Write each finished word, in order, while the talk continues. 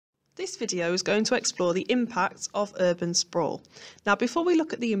This video is going to explore the impacts of urban sprawl. Now, before we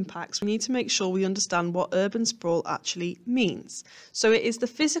look at the impacts, we need to make sure we understand what urban sprawl actually means. So it is the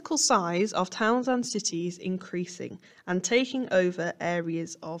physical size of towns and cities increasing and taking over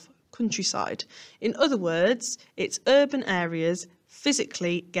areas of countryside. In other words, it's urban areas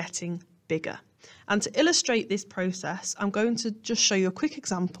physically getting bigger. And to illustrate this process, I'm going to just show you a quick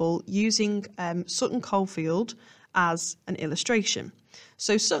example using Sutton Coldfield as an illustration.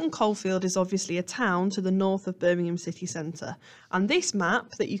 So Sutton Coldfield is obviously a town to the north of Birmingham city centre, and this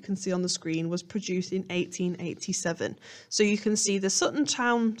map that you can see on the screen was produced in 1887. So you can see the Sutton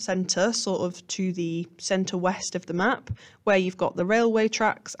town centre sort of to the centre west of the map, where you've got the railway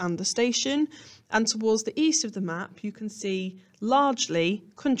tracks and the station, and towards the east of the map you can see largely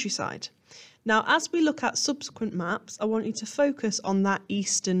countryside. Now, as we look at subsequent maps, I want you to focus on that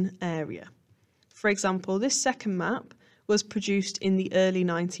eastern area. For example, this second map was produced in the early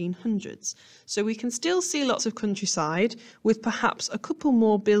 1900s. So we can still see lots of countryside, with perhaps a couple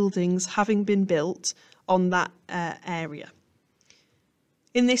more buildings having been built on that area.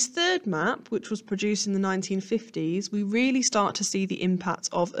 In this third map, which was produced in the 1950s, we really start to see the impact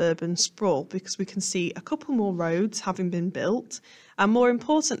of urban sprawl, because we can see a couple more roads having been built, and more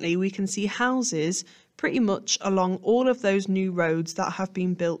importantly, we can see houses pretty much along all of those new roads that have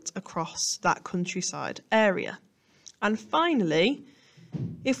been built across that countryside area. And finally,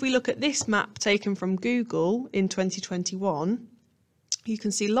 if we look at this map taken from Google in 2021, you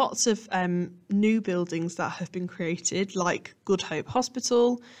can see lots of new buildings that have been created, like Good Hope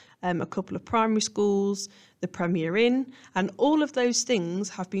Hospital, a couple of primary schools, the Premier Inn, and all of those things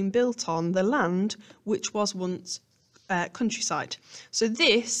have been built on the land which was once countryside. So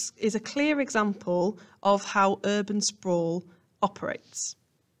this is a clear example of how urban sprawl operates.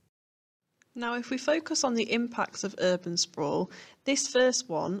 Now, if we focus on the impacts of urban sprawl, this first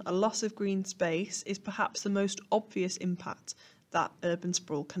one, a loss of green space, is perhaps the most obvious impact that urban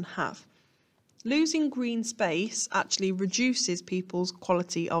sprawl can have. Losing green space actually reduces people's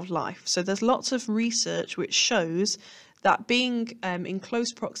quality of life. So there's lots of research which shows that being in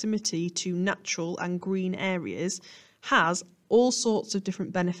close proximity to natural and green areas has all sorts of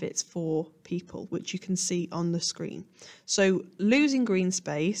different benefits for people, which you can see on the screen. So losing green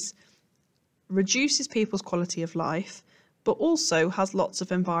space reduces people's quality of life, but also has lots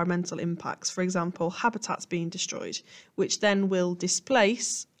of environmental impacts. For example, habitats being destroyed, which then will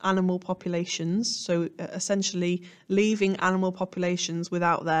displace animal populations, so essentially leaving animal populations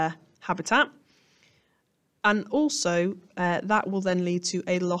without their habitat. And also that will then lead to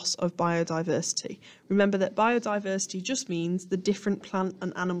a loss of biodiversity. Remember that biodiversity just means the different plant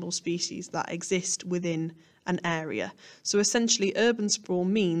and animal species that exist within an area. So essentially urban sprawl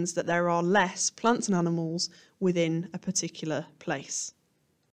means that there are less plants and animals within a particular place.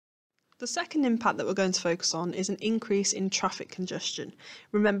 The second impact that we're going to focus on is an increase in traffic congestion.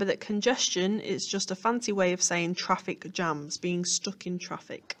 Remember that congestion is just a fancy way of saying traffic jams, being stuck in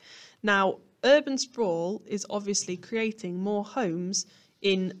traffic. Now, urban sprawl is obviously creating more homes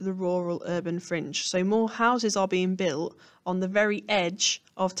in the rural urban fringe. So more houses are being built on the very edge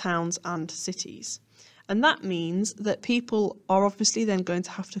of towns and cities. And that means that people are obviously then going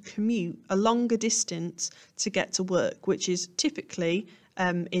to have to commute a longer distance to get to work, which is typically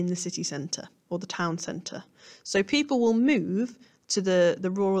in the city centre or the town centre. So people will move to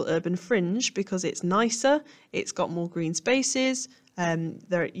the rural urban fringe because it's nicer, it's got more green spaces,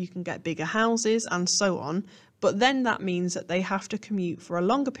 you can get bigger houses and so on. But then that means that they have to commute for a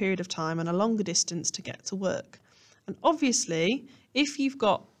longer period of time and a longer distance to get to work. And obviously, if you've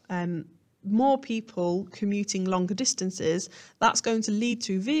got more people commuting longer distances, that's going to lead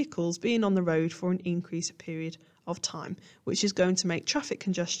to vehicles being on the road for an increased period of time, which is going to make traffic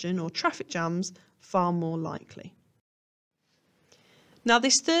congestion or traffic jams far more likely. Now,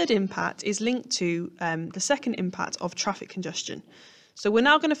 this third impact is linked to the second impact of traffic congestion. So we're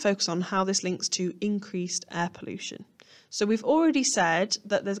now going to focus on how this links to increased air pollution. So we've already said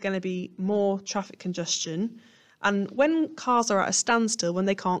that there's going to be more traffic congestion, and when cars are at a standstill, when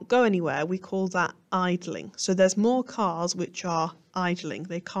they can't go anywhere, we call that idling. So there's more cars which are idling,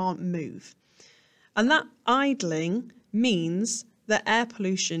 they can't move. And that idling means that air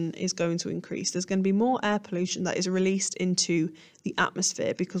pollution is going to increase. There's going to be more air pollution that is released into the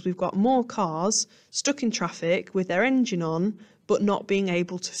atmosphere because we've got more cars stuck in traffic with their engine on, but not being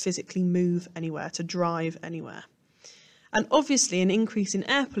able to physically move anywhere, to drive anywhere. And obviously an increase in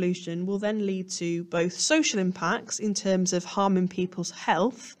air pollution will then lead to both social impacts in terms of harming people's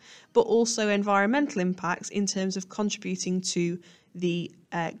health, but also environmental impacts in terms of contributing to the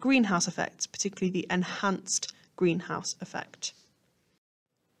greenhouse effect, particularly the enhanced greenhouse effect.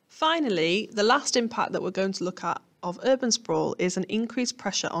 Finally, the last impact that we're going to look at of urban sprawl is an increased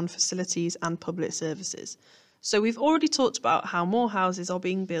pressure on facilities and public services. So we've already talked about how more houses are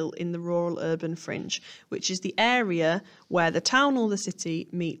being built in the rural urban fringe, which is the area where the town or the city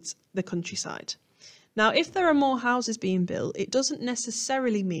meets the countryside. Now, if there are more houses being built, it doesn't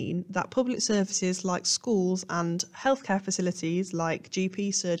necessarily mean that public services like schools and healthcare facilities like GP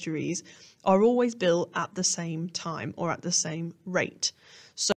surgeries are always built at the same time or at the same rate.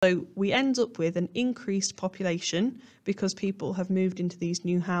 So we end up with an increased population because people have moved into these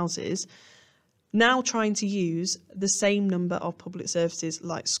new houses, now trying to use the same number of public services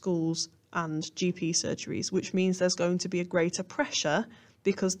like schools and GP surgeries, which means there's going to be a greater pressure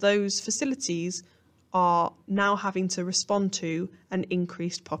because those facilities are now having to respond to an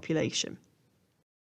increased population.